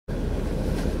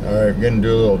Alright, I'm gonna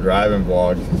do a little driving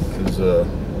vlog because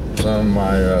some of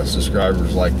my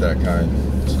subscribers like that kind.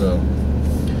 So,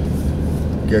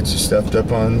 get you stuffed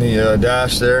up on the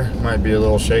dash there. Might be a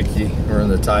little shaky. We're in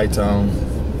the Titone.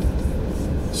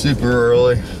 Super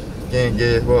early. Can't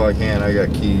get, well, I can, I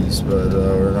got keys, but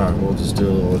we're not. We'll just do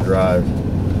a little drive.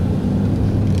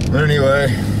 But anyway,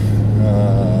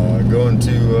 going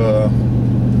to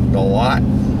the lot.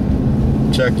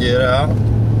 Check it out.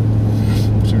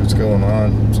 See what's going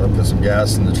on. So I put some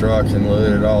gas in the truck and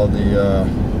loaded all the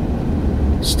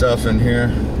stuff in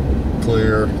here.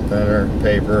 Clear, thinner,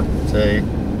 paper, tape.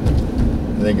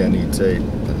 I think I need tape.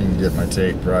 I need to get my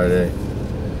tape Friday.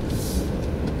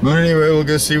 But anyway, we'll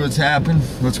go see what's happened,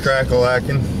 what's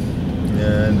crack-a-lacking.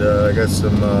 And I got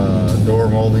some door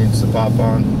moldings to pop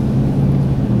on.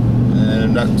 And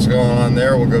if nothing's going on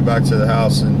there, we'll go back to the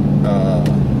house and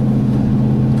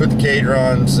put the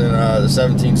Cadrons and the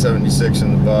 1776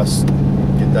 in the bus.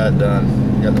 Get that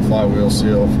done. Got the flywheel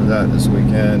seal for that this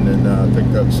weekend, and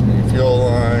picked up some new fuel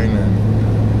line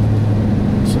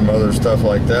and some other stuff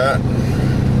like that.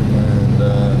 And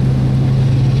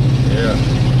yeah,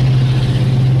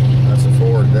 that's a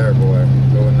Ford there, boy,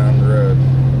 going down the road,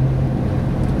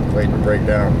 waiting to break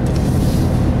down.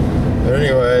 But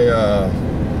anyway,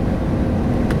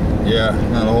 yeah,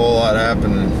 not a whole lot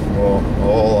happening. Well, a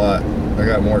whole lot. I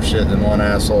got more shit than one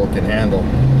asshole can handle,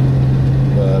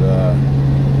 but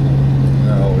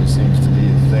that always seems to be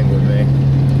the thing with me.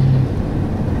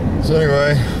 So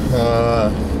anyway,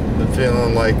 been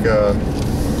feeling like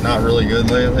not really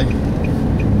good lately.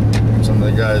 Some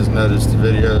of the guys noticed the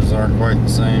videos aren't quite the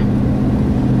same,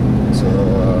 so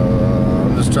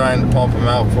I'm just trying to pump them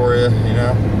out for you, you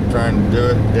know, trying to do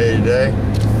it day to day.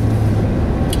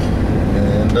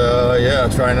 And yeah,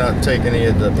 try not to take any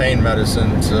of the pain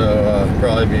medicine, so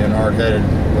probably being hard-headed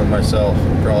with myself.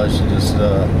 Probably should just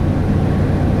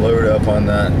load up on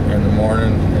that in the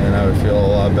morning, and I would feel a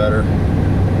lot better.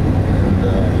 And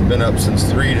I've been up since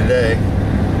 3 today.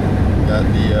 Got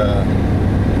the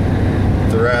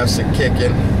thoracic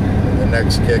kicking, and the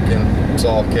neck's kicking. It's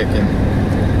all kicking.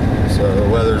 So the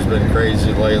weather's been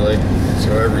crazy lately,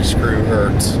 so every screw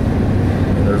hurts.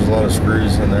 And there's a lot of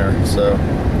screws in there, so.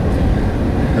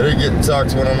 I did get to talk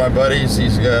to one of my buddies.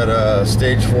 He's got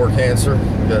stage 4 cancer.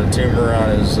 Got a tumor on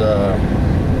his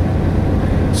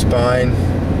spine,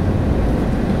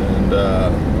 and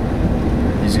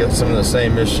he's got some of the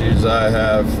same issues I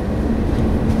have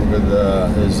with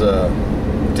his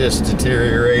disc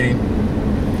deteriorating.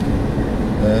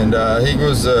 And he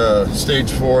goes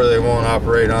stage 4. They won't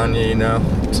operate on you, you know.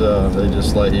 So they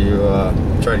just let you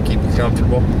try to keep you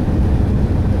comfortable.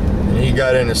 And he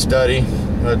got in a study.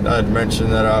 I'd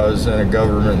mentioned that I was in a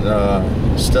government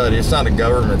study. It's not a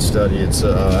government study, it's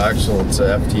it's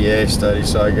a FTA study,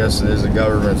 so I guess it is a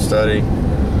government study.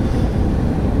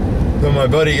 But my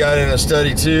buddy got in a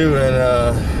study too,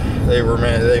 and they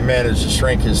managed to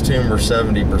shrink his tumor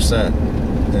 70%,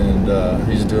 and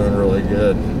he's doing really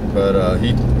good. But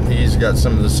he's got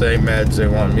some of the same meds they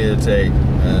want me to take,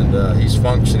 and he's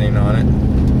functioning on it.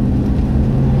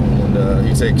 And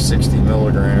he takes 60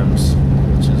 milligrams.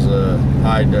 Which is a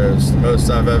high dose. The most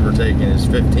I've ever taken is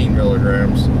 15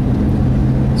 milligrams.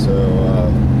 So,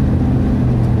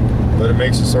 but it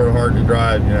makes it sort of hard to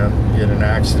drive, you know. You get in an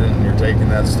accident and you're taking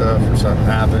that stuff, or something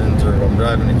happens, or I'm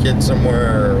driving a kid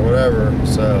somewhere, or whatever.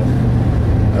 So,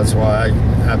 that's why I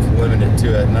have to limit it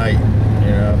to at night,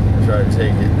 you know, try to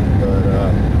take it. But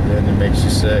then it makes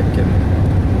you sick, and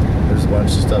there's a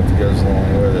bunch of stuff that goes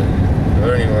along with it.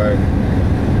 But anyway,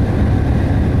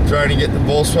 trying to get the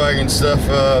Volkswagen stuff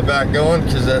back going,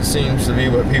 because that seems to be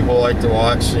what people like to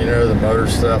watch, you know, the motor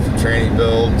stuff, the tranny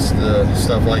builds, the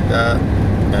stuff like that.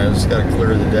 And I just got to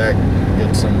clear the deck,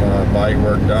 get some body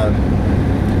work done,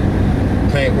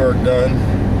 paint work done.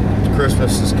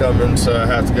 Christmas is coming, so I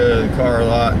have to go to the car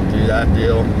lot and do that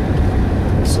deal.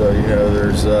 So, you know,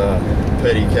 there's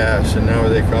petty cash, and now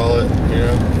what they call it, you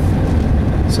know,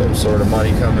 some sort of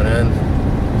money coming in.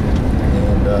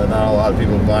 Not a lot of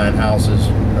people buying houses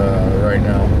right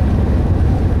now,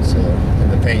 so,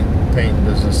 and the paint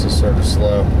business is sort of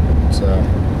slow. So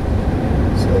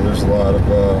there's a lot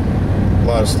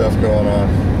of stuff going on.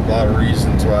 A lot of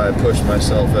reasons why I push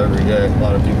myself every day. A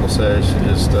lot of people say I should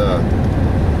just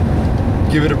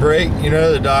give it a break. You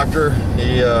know, the doctor,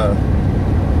 he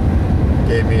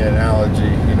gave me an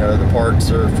analogy. You know, the parts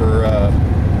are for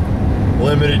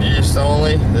limited use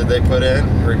only that they put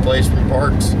in, replacement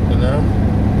parts, you know.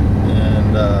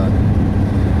 And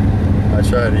I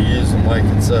try to use them like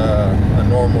it's a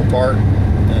normal part,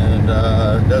 and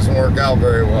it doesn't work out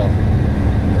very well.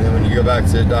 And then when you go back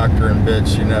to the doctor and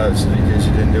bitch, you know, it's because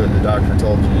you didn't do what the doctor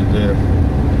told you to do.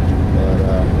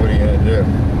 But what are you gonna do?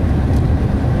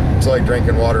 It's like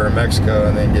drinking water in Mexico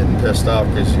and then getting pissed off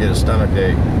because you get a stomach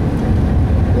ache.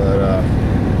 But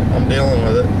I'm dealing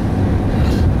with it.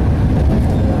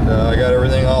 And I got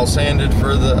everything all sanded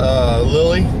for the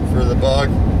lily, for the bug.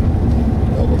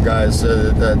 A couple guys said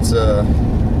that that's a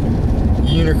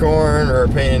unicorn or a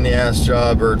pain in the ass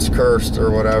job, or it's cursed,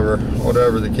 or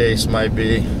whatever the case might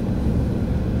be.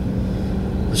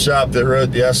 The shop that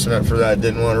wrote the estimate for that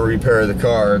didn't want to repair the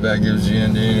car. If that gives you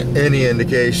any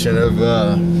indication of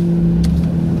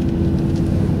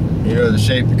you know, the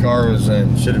shape the car was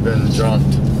in. Should have been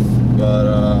junked, but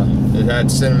it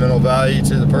had sentimental value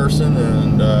to the person,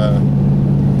 and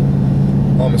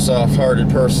I'm a soft-hearted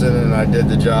person, and I did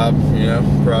the job. You know,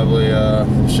 probably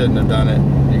shouldn't have done it,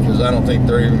 because I don't think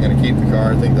they're even going to keep the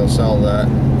car. I think they'll sell that,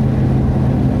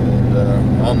 and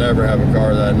I'll never have a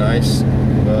car that nice.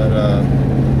 But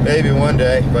maybe one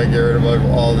day, if I get rid of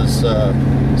all this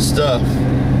stuff,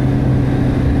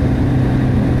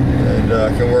 and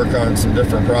can work on some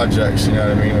different projects, you know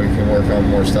what I mean? We can work on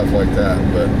more stuff like that.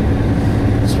 But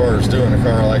as far as doing a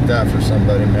car like that for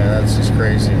somebody, man, that's just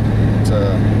crazy.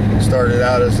 It started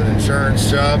out as an insurance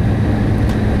job,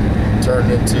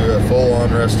 turned into a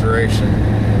full-on restoration.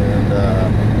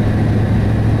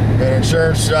 And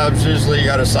insurance jobs, usually you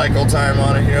got a cycle time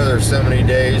on it. You know, there's so many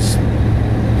days.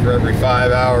 For every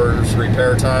 5 hours,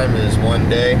 repair time is 1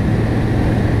 day.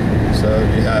 So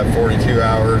if you have 42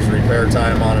 hours repair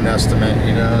time on an estimate,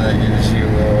 you know, that gives you,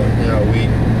 you know, a week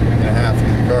and a half to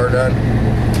get the car done.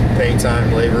 Paint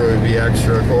time, labor would be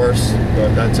extra, of course,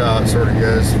 but that's how it sort of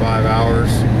goes. 5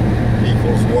 hours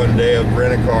equals 1 day of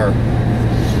rent a car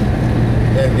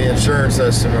in the insurance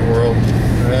estimate world.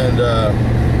 And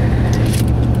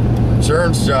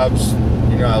insurance jobs,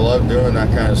 you know, I love doing that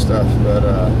kind of stuff, but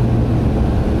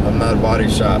I'm not a body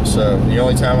shop, so the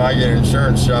only time I get an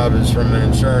insurance job is from an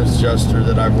insurance adjuster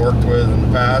that I've worked with in the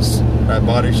past at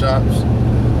body shops.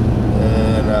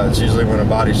 And it's usually when a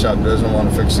body shop doesn't want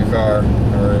to fix the car,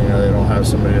 or, you know, they don't have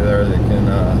somebody there that can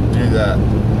do that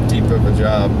deep of a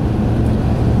job.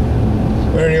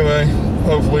 But anyway,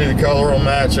 hopefully the color will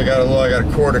match. I got a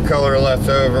quart of color left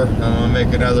over. I'm gonna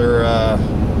make another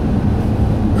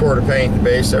quart of paint to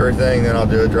base everything, then I'll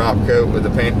do a drop coat with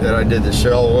the paint that I did the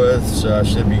shell with, so I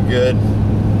should be good.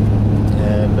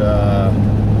 And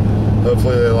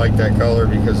hopefully they like that color,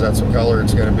 because that's what color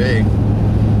it's going to be.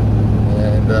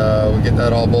 And we'll get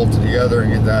that all bolted together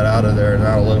and get that out of there, and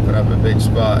that'll open up a big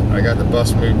spot. I got the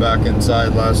bus moved back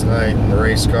inside last night, and the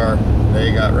race car,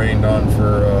 they got rained on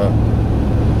for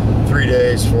 3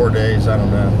 days, 4 days, I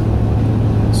don't know.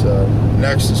 So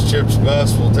next is Chip's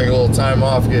bus. We'll take a little time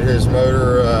off, get his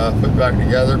motor put back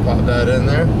together, pop that in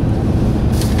there,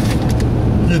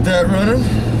 get that running,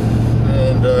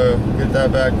 and get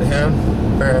that back to him.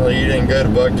 Apparently he didn't go to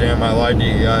Bug Jam. I lied to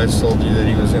you guys, told you that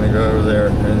he was going to go over there,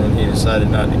 and then he decided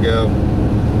not to go.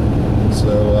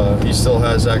 So he still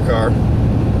has that car,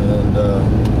 and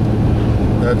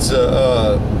that's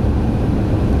a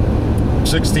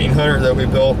 1600 that we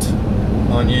built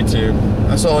on YouTube.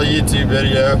 I saw a YouTube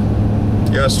video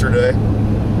yesterday,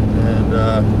 and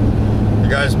the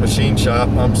guy's machine shop,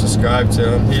 I'm subscribed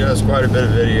to him. He does quite a bit of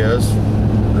videos.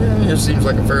 He seems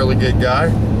like a fairly good guy,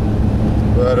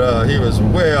 but he was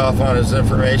way off on his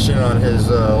information on his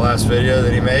last video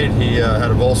that he made. He had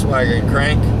a Volkswagen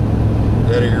crank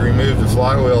that he removed the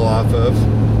flywheel off of,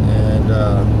 and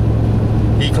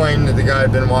he claimed that the guy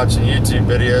had been watching YouTube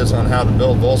videos on how to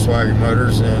build Volkswagen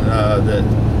motors, and that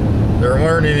there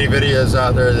weren't any videos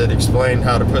out there that explained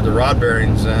how to put the rod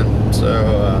bearings in.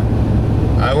 So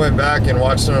I went back and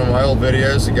watched some of my old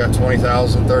videos that got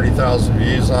 20,000, 30,000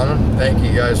 views on them. Thank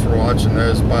you guys for watching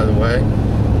those, by the way.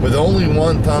 With only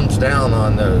 1 thumbs down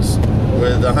on those,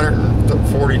 with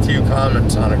 142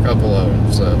 comments on a couple of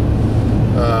them. So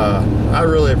I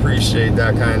really appreciate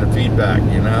that kind of feedback,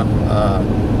 you know.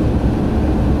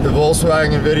 The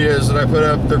Volkswagen videos that I put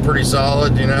up, they're pretty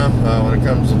solid, you know. When it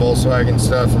comes to Volkswagen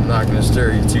stuff, I'm not going to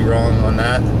steer you too wrong on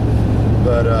that.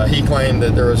 But he claimed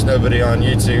that there was nobody on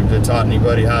YouTube that taught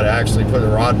anybody how to actually put a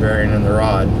rod bearing in the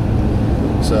rod.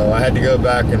 So I had to go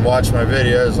back and watch my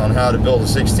videos on how to build a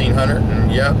 1600,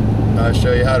 and yep, I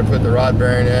show you how to put the rod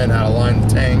bearing in, how to line the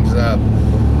tangs up,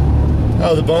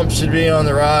 how the bump should be on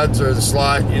the rods or the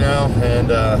slot, you know. And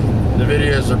the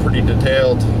videos are pretty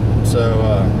detailed,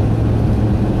 so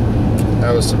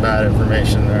that was some bad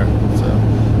information there. So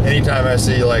anytime I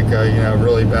see like you know,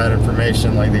 really bad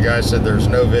information, like the guy said there's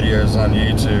no videos on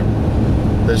YouTube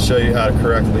that show you how to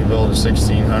correctly build a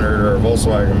 1600 or a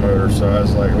Volkswagen motor. So I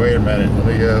was like, wait a minute, let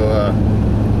me go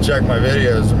check my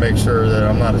videos to make sure that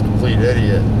I'm not a complete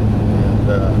idiot. And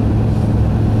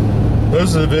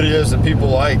those are the videos that people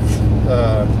like,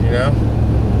 you know.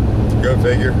 Go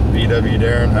figure.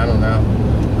 vwdarrin, I don't know.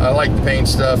 I like the paint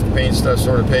stuff. The paint stuff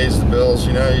sort of pays the bills,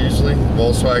 you know, usually.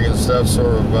 Volkswagen stuff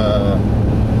sort of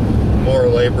more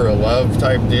labor of love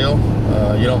type deal.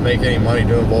 You don't make any money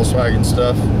doing Volkswagen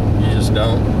stuff. You just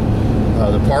don't.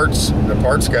 The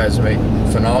parts guys make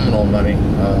phenomenal money.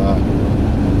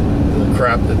 The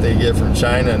crap that they get from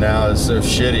China now is so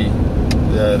shitty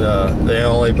that they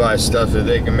only buy stuff that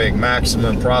they can make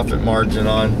maximum profit margin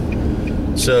on.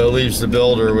 So it leaves the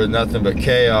builder with nothing but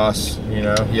chaos. You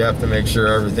know, you have to make sure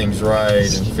everything's right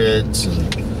and fits,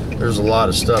 and there's a lot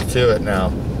of stuff to it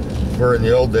now. Where in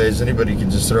the old days, anybody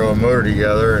could just throw a motor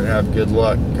together and have good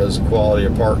luck because the quality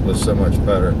of part was so much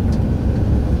better.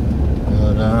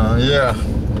 But yeah,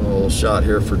 a little shot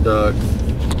here for Doug.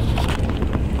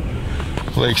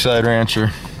 Lakeside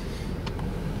Rancher.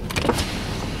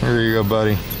 Here you go,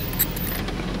 buddy.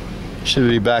 Should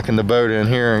be back in the boat in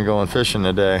here and going fishing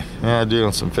today. Yeah,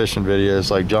 doing some fishing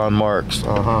videos like John Marks.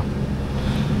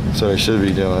 That's what I should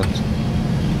be doing.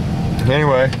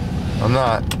 Anyway, I'm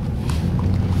not.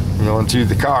 I'm going to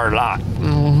the car lot.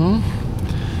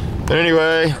 But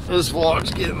anyway, this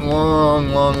vlog's getting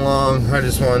long. I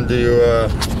just wanted to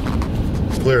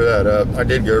clear that up. I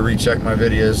did go recheck my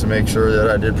videos to make sure that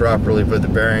I did properly put the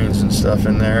bearings and stuff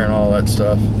in there and all that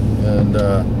stuff. And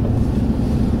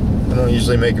I don't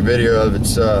usually make a video of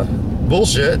it's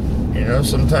bullshit, you know.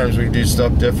 Sometimes we do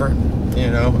stuff different, you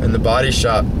know. In the body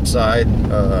shop side,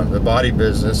 the body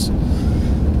business,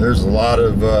 there's a lot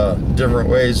of different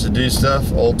ways to do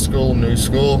stuff, old school, new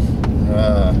school,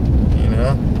 you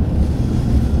know.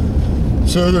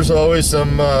 So there's always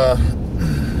some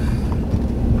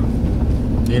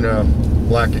you know,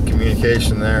 lack of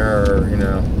communication there, or, you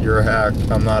know, you're a hack,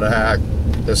 I'm not a hack,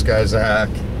 this guy's a hack,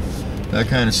 that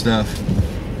kind of stuff.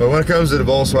 But when it comes to the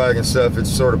Volkswagen stuff, it's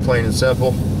sort of plain and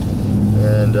simple.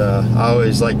 And I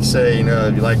always like to say, you know,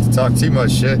 if you like to talk too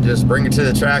much shit, just bring it to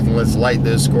the track and let's light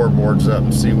those scoreboards up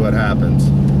and see what happens.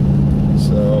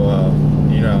 So,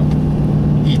 you know,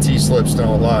 ET slips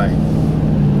don't lie.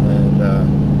 And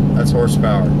that's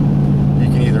horsepower. You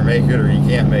can either make it or you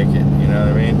can't make it, you know what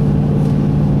I mean?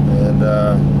 And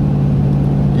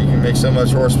you can make so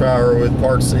much horsepower with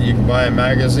parts that you can buy in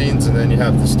magazines, and then you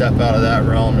have to step out of that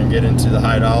realm and get into the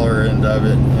high dollar end of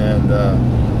it. And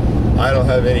I don't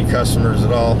have any customers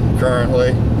at all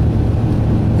currently.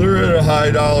 They're at a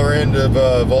high dollar end of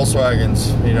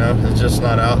Volkswagens, you know, it's just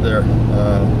not out there.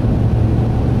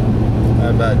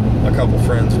 I've had a couple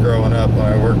friends growing up when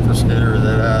I worked for Scooter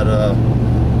that had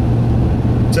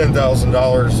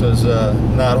 $10,000 was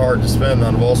not hard to spend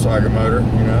on a Volkswagen motor,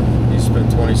 you know. You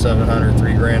spend $2,700,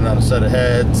 $3,000 on a set of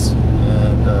heads,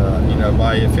 and you know,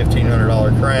 buy you a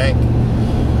 $1,500 crank,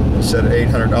 a set of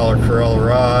 $800 Corella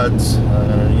rods,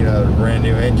 you know, a brand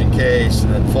new engine case,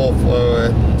 and then full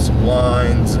fluid, and some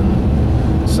lines,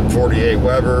 and some 48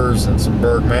 Webers, and some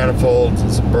Berg manifolds, and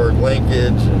some Berg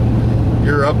linkage. And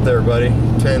you're up there, buddy.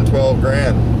 10, 12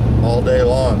 grand all day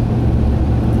long.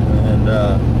 And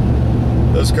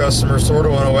those customers sort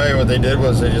of went away. What they did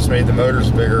was they just made the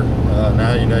motors bigger.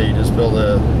 Now, you know, you just build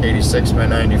a 86 by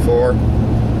 94,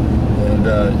 and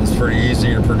it's pretty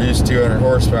easy to produce 200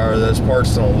 horsepower. Those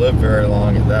parts don't live very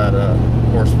long at that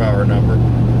horsepower number.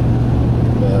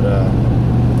 But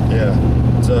yeah,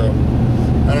 so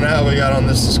I don't know how we got on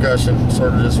this discussion,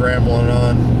 sort of just rambling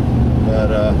on.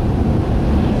 But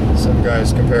some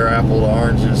guys compare apple to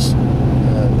oranges,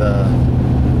 and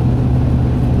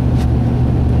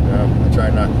I try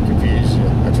not to confuse you.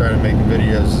 I try to make the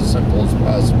videos as simple as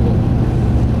possible,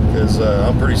 because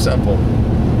I'm pretty simple.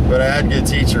 But I had good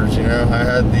teachers, you know. I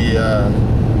had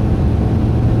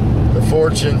the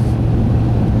fortune.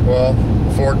 Well,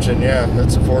 fortune, yeah,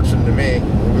 it's a fortune to me.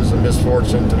 It was a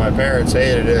misfortune to my parents.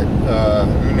 Hated it.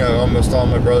 You know, almost all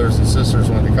my brothers and sisters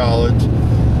went to college.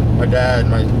 My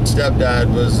stepdad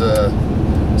was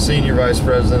senior vice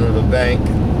president of a bank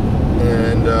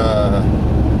and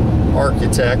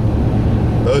architect.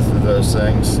 Both of those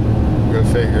things. Go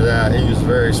figure that. He was a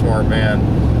very smart man,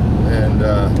 and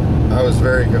I was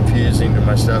very confusing to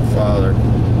my stepfather.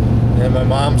 And my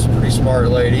mom's a pretty smart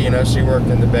lady, you know. She worked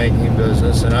in the banking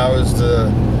business, and I was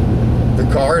the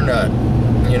car nut,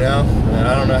 you know. And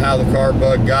I don't know how the car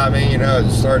bug got me, you know. It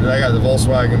started. I got the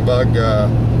Volkswagen bug.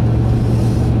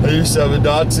 I used to have a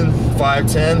Datsun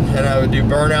 510, and I would do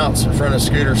burnouts in front of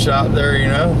Scooter shop there, you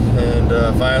know. And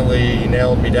finally he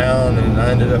nailed me down, and I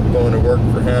ended up going to work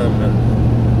for him,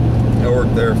 and I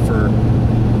worked there for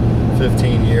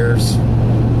 15 years.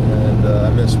 And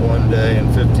I missed one day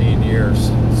in 15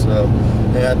 years. So,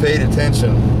 and I paid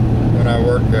attention when I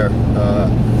worked there.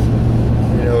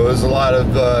 You You know, it was a lot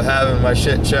of having my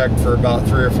shit checked for about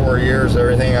 3 or 4 years.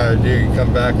 Everything I would do, you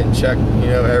come back and check, you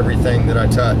know, everything that I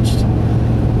touched.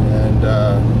 And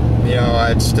you know, I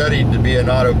had studied to be an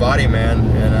auto body man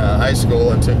in high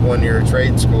school and took 1 year of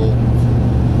trade school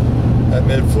at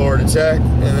Mid-Florida Tech,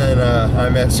 and then I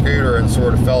met Scooter and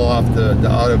sort of fell off the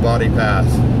auto body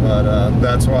path. But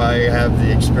that's why I have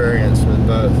the experience with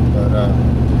both. But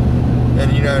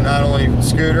and you know, not only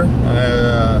Scooter,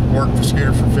 I worked for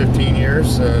Scooter for 15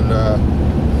 years and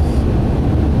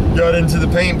got into the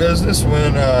paint business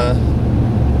when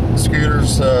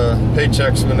Scooter's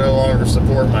paychecks would no longer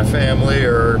support my family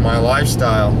or my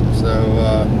lifestyle. So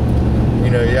you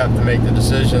know, you have to make the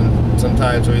decision.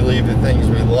 Sometimes we leave the things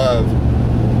we love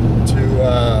to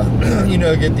you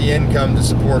know, get the income to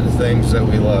support the things that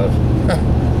we love.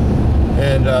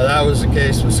 And that was the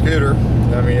case with Scooter.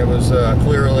 I mean, it was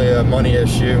clearly a money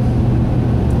issue,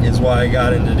 is why I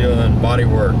got into doing body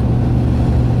work.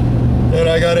 And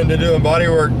I got into doing body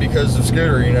work because of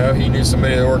Scooter. You know, he knew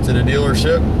somebody that worked at a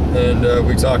dealership, and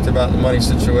we talked about the money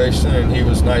situation, and he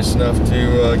was nice enough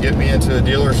to get me into a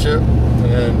dealership,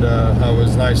 and I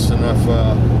was nice enough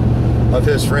of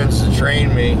his friends to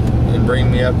train me and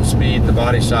bring me up to speed in the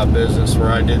body shop business, where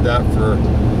I did that for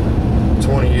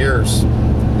 20 years.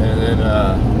 And then,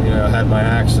 you know, had my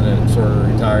accident and sort of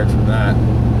retired from that.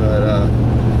 But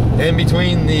in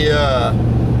between the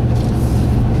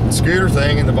Scooter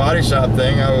thing and the body shop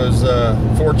thing, I was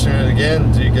fortunate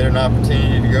again to get an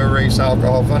opportunity to go race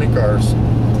alcohol funny cars.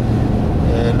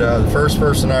 And the first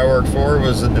person I worked for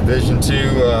was a Division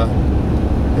II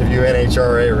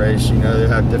WNHRA race. You know, they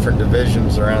have different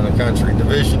divisions around the country.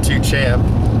 Division II champ.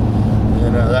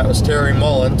 And that was Terry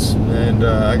Mullins, and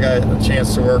I got a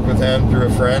chance to work with him through a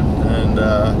friend, and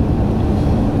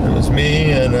it was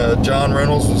me and John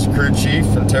Reynolds was the crew chief,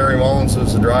 and Terry Mullins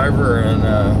was the driver, and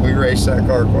we raced that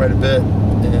car quite a bit,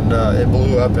 and it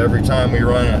blew up every time we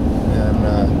run it.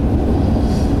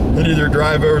 And it'd either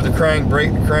drive over the crank,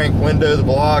 break the crank, window the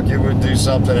block, it would do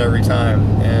something every time.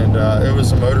 And it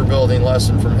was a motor building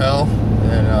lesson from hell,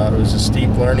 and it was a steep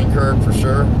learning curve for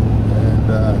sure. And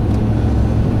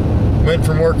went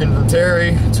from working for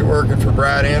Terry to working for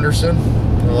Brad Anderson.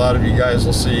 A lot of you guys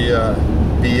will see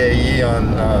BAE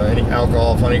on any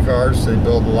alcohol funny cars. They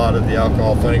build a lot of the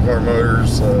alcohol funny car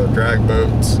motors, drag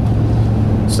boats,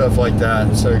 stuff like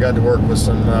that. So I got to work with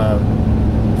some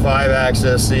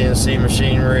 5-axis CNC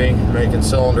machinery, making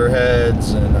cylinder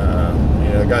heads, and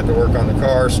you know, got to work on the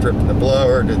car, stripping the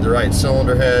blower, did the right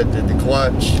cylinder head, did the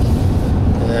clutch,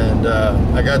 and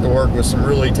I got to work with some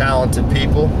really talented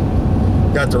people.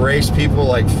 Got to race people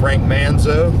like Frank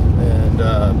Manzo and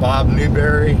Bob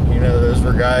Newberry. You know, those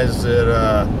were guys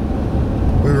that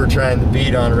we were trying to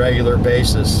beat on a regular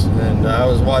basis. And I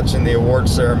was watching the award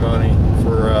ceremony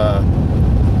for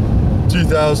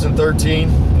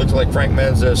 2013. Looks like Frank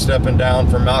Manzo stepping down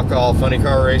from alcohol funny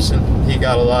car racing. He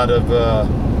got a lot of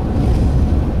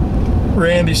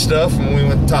Randy stuff when we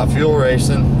went top fuel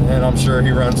racing, and I'm sure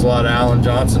he runs a lot of Alan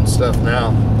Johnson stuff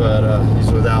now, but he's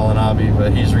with Alan Abbey,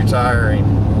 but he's retiring.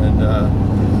 And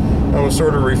I was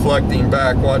sort of reflecting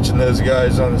back, watching those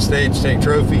guys on the stage take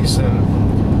trophies, and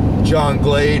John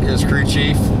Glade, his crew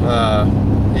chief,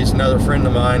 he's another friend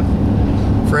of mine,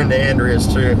 friend of Andrea's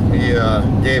too. He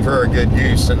gave her a good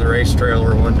goose in the race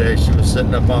trailer one day. She was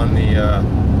sitting up on the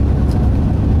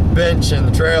bench in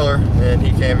the trailer, and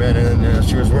he came in, and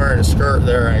she was wearing a skirt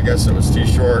there, and I guess it was too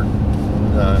short.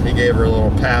 And, he gave her a little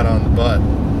pat on the butt.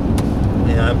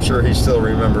 Yeah, I'm sure he still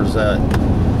remembers that.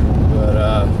 But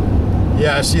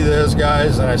yeah, I see those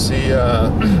guys, and I see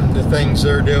the things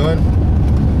they're doing,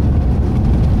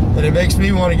 and it makes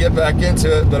me want to get back into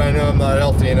it, but I know I'm not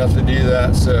healthy enough to do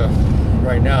that. So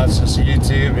right now it's just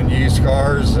YouTube and used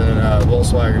cars and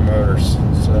Volkswagen motors.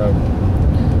 So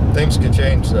things could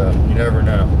change though, you never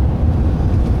know.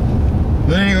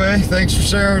 But anyway, thanks for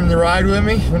sharing the ride with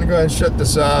me. I'm gonna go ahead and shut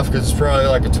this off because it's probably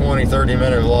like a 20-30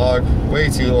 minute vlog. Way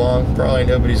too long, probably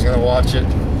nobody's gonna watch it.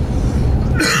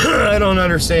 I don't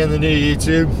understand the new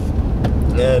YouTube,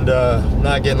 and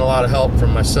not getting a lot of help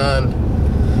from my son.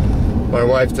 My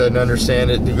wife doesn't understand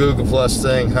it, the Google Plus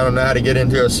thing. I don't know how to get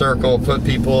into a circle, put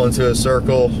people into a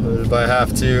circle, if I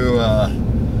have to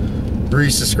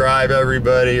resubscribe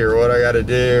everybody or what I got to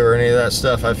do or any of that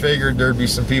stuff. I figured there'd be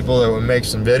some people that would make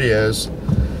some videos,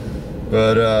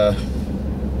 but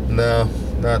no,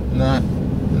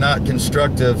 not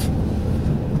constructive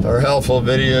or helpful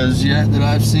videos yet that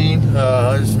I've seen.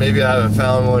 Maybe I haven't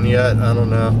found one yet. I don't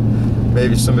know.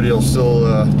 Maybe somebody will still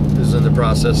is in the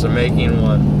process of making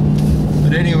one.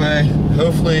 But anyway,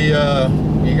 hopefully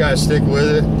you guys stick with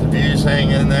it. The views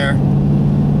hang in there,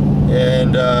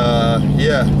 and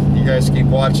yeah. you guys keep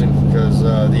watching, because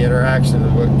the interaction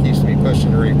is what keeps me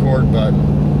pushing the record button.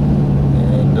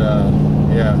 And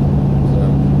yeah,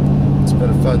 so it's been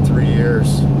a fun 3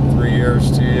 years,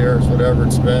 2 years, whatever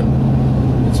it's been.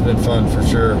 It's been fun for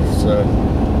sure. So,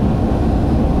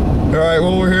 all right,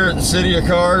 well, we're here at the City of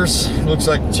Cars. Looks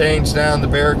like the chain's down, the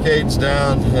barricade's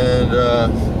down, and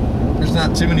there's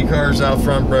not too many cars out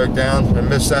front broke down. I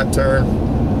missed that turn,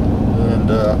 and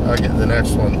I'll get the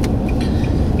next one.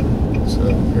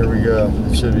 So here we go.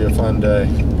 It should be a fun day.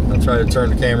 I'll try to turn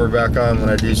the camera back on when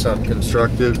I do something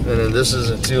constructive, and if this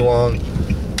isn't too long,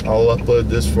 I'll upload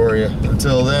this for you.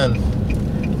 Until then,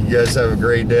 you guys have a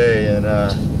great day, and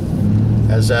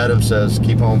as Adam says,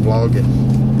 keep on vlogging.